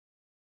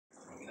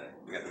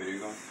You got the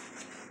video going?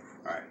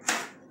 Alright.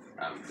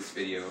 This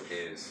video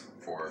is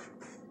for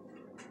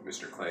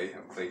Mr. Clay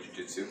of Clay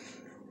Jiu-Jitsu.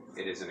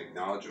 It is an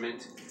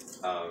acknowledgement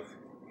of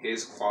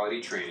his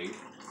quality training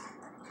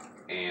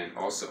and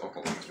also, oh,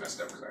 hold on, it's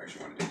messed up because I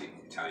actually want to do the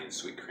Italian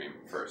sweet cream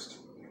first.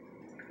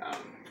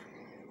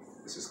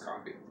 This is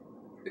coffee.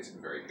 It's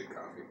very good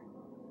coffee.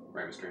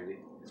 Right, Mr. Andy?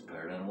 It's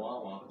better than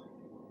Wawa.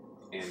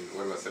 And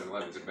what about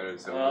 7-Eleven? Is it better than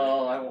 7-Eleven?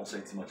 Well, I won't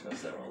say too much about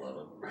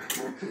 7-Eleven.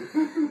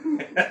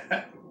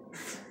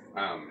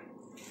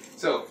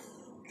 So,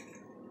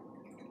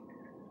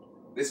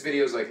 this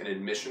video is like an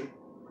admission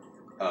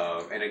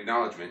of an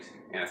acknowledgement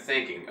and a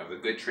thanking of the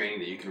good training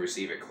that you can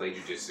receive at Clay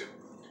Jiu-Jitsu.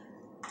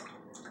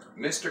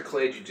 Mr.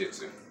 Clay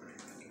Jiu-Jitsu,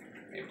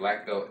 a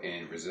black belt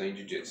in Brazilian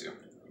Jiu-Jitsu,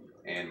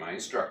 and my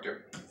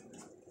instructor,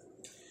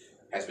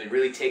 has been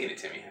really taking it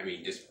to me. I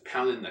mean, just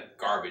pounding the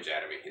garbage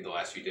out of me in the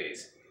last few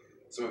days.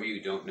 Some of you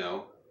who don't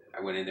know,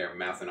 I went in there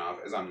mouthing off,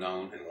 as I'm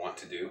known and want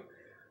to do,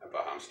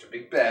 about how I'm such a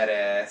big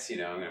badass, you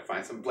know, I'm going to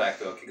find some black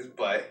belt, kick his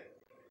butt,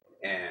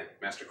 and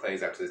Master Clay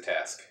is up to the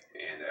task.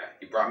 And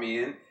he brought me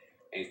in, and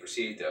he's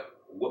proceeded to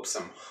whoop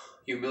some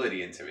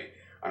humility into me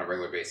on a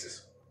regular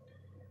basis.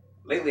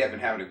 Lately, I've been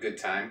having a good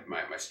time.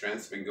 My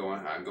strength's been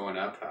going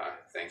up,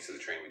 thanks to the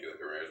training we do at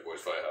the Ramirez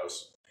Boys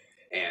Firehouse,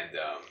 and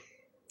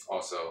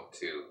also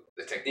to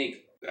the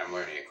technique that I'm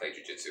learning at Clay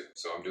Jiu-Jitsu.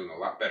 So I'm doing a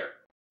lot better.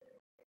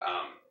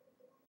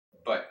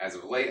 But as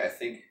of late, I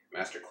think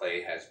Master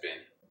Clay has been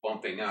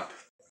bumping up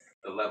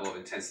the level of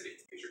intensity.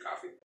 Here's your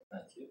coffee.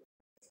 Thank you.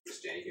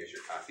 Miss Jenny, here's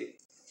your coffee.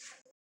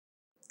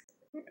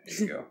 There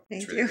you go.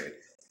 Thank it's really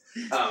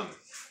you. good.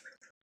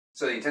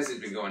 So the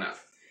intensity's been going up.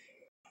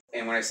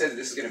 And when I said that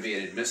this is going to be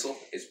an admissal,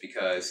 it's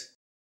because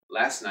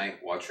last night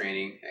while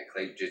training at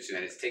Clay Jiu-Jitsu,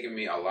 and it's taken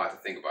me a lot to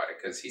think about it,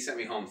 because he sent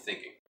me home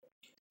thinking.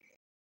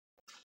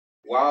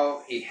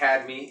 While he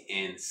had me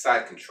in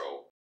side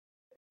control,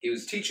 he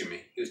was teaching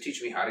me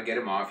how to get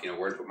him off, you know,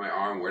 where to put my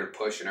arm, where to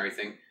push and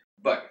everything.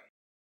 But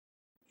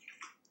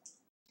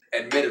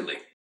admittedly,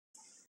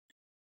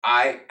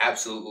 I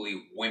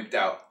absolutely wimped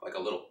out like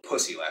a little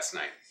pussy last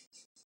night.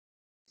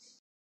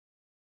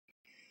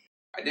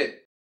 I did.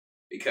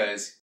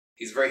 Because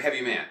he's a very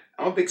heavy man.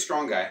 I'm a big,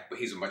 strong guy, but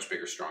he's a much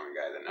bigger, stronger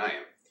guy than I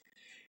am.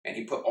 And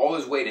he put all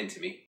his weight into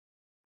me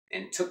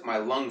and took my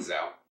lungs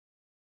out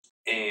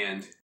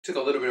and took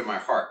a little bit of my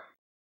heart.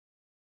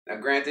 Now,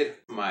 granted,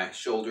 my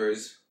shoulder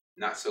is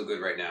not so good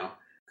right now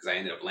because I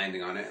ended up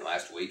landing on it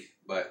last week,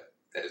 but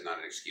that is not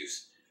an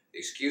excuse. The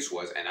excuse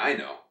was, and I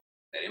know,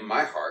 that in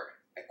my heart,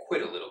 I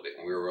quit a little bit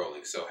when we were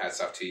rolling. So hats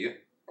off to you,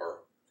 or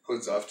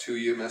hoods off to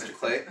you, Master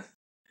Clay.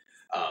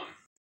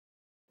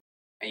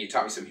 And you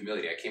taught me some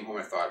humility. I came home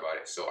and I thought about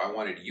it. So I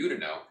wanted you to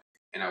know,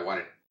 and I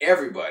wanted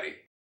everybody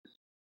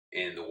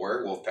in the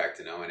Warrior Wolfpack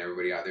to know, and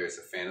everybody out there that's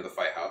a fan of the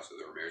Fight House, or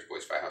the Ramirez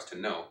Boys Fight House, to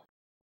know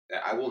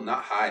that I will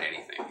not hide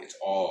anything. It's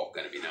all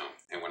going to be known.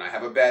 And when I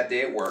have a bad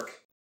day at work,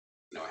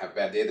 you know, I have a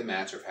bad day at the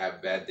match, or if I have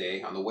a bad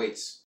day on the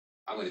weights,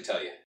 I'm going to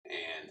tell you.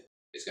 And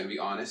it's going to be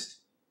honest.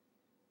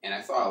 And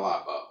I thought a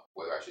lot about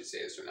whether I should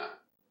say this or not.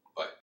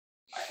 But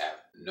I have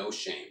no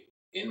shame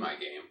in my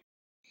game.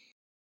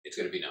 It's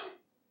going to be known.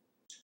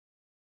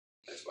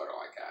 That's about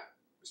all I got.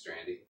 Mr.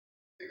 Andy,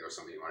 I think there was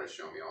something you wanted to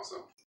show me also.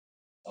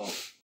 Oh,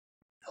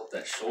 help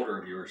that shoulder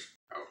of yours.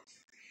 Oh.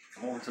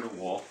 Come over to the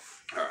wall.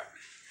 All right.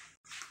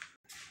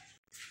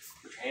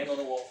 Put your hand on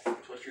the wall.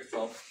 Twist your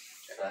thumb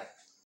back.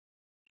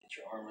 Get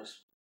your arm just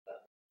a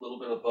little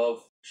bit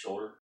above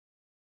shoulder.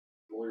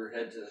 Roll your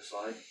head to the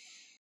side.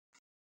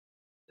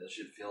 That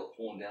should feel it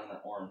pulling down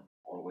that arm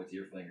all the way to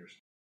your fingers.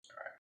 All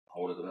right.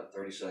 Hold it about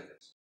 30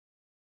 seconds.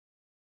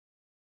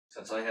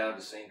 Since I have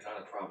the same kind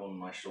of problem in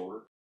my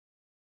shoulder,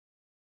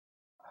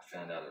 I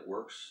found out it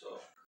works, so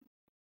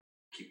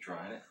keep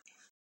trying it.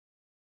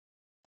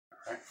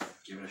 All right.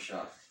 Give it a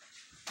shot.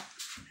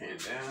 Hand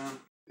down.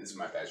 This is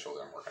my bad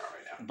shoulder I'm working on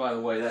right now. By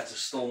the way, that's a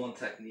stolen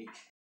technique.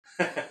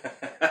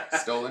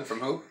 Stolen from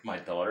who? My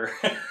daughter.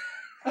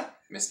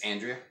 Miss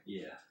Andrea?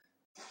 Yeah.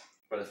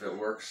 But if it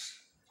works,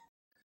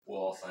 we'll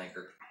all thank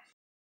her.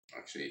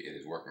 Actually, it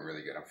is working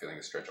really good. I'm feeling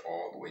the stretch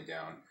all the way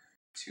down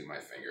to my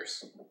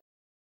fingers.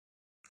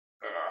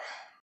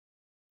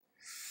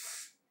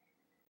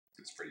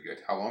 It's pretty good.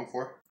 How long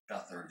for?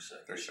 About 30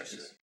 seconds. 30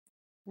 seconds.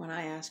 When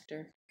I asked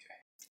her,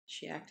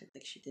 she acted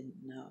like she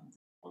didn't know.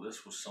 Well,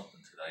 this was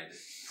something today that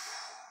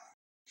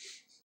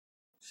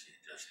she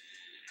just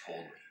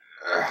told me.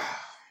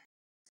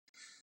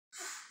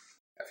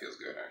 That feels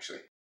good,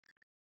 actually.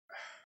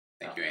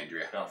 Thank you,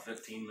 Andrea. About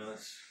 15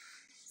 minutes.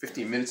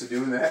 15 minutes of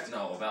doing that?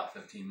 No, about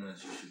 15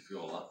 minutes. You should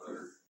feel a lot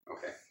better.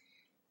 Okay.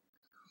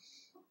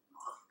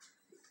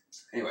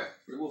 Anyway.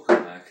 We will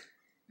come back.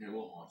 It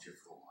will haunt you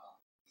for a while.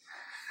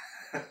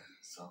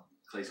 So,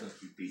 Clay's going to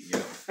keep beating you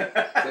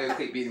up. Clay will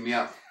keep beating me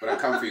up, but I'm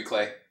coming for you,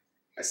 Clay.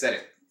 I said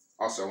it.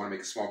 Also, I want to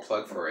make a small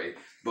plug for a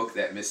book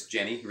that Miss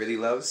Jenny really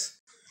loves.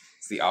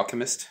 It's The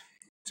Alchemist.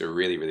 It's a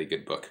really, really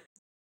good book.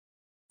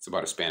 It's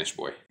about a Spanish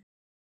boy.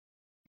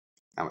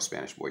 I'm a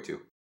Spanish boy,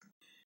 too.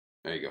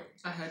 There you go.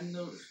 I hadn't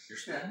noticed. You're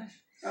Spanish?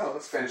 Oh,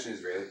 Spanish and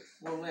Israeli.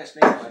 One last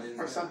name I didn't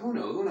Or know. some, who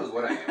knows? Who knows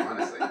what I am,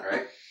 honestly,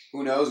 right?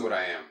 Who knows what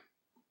I am?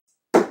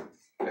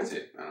 That's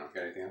it. I don't know.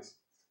 Got anything else?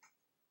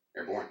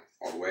 Airborne.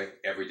 All the way.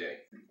 Every day.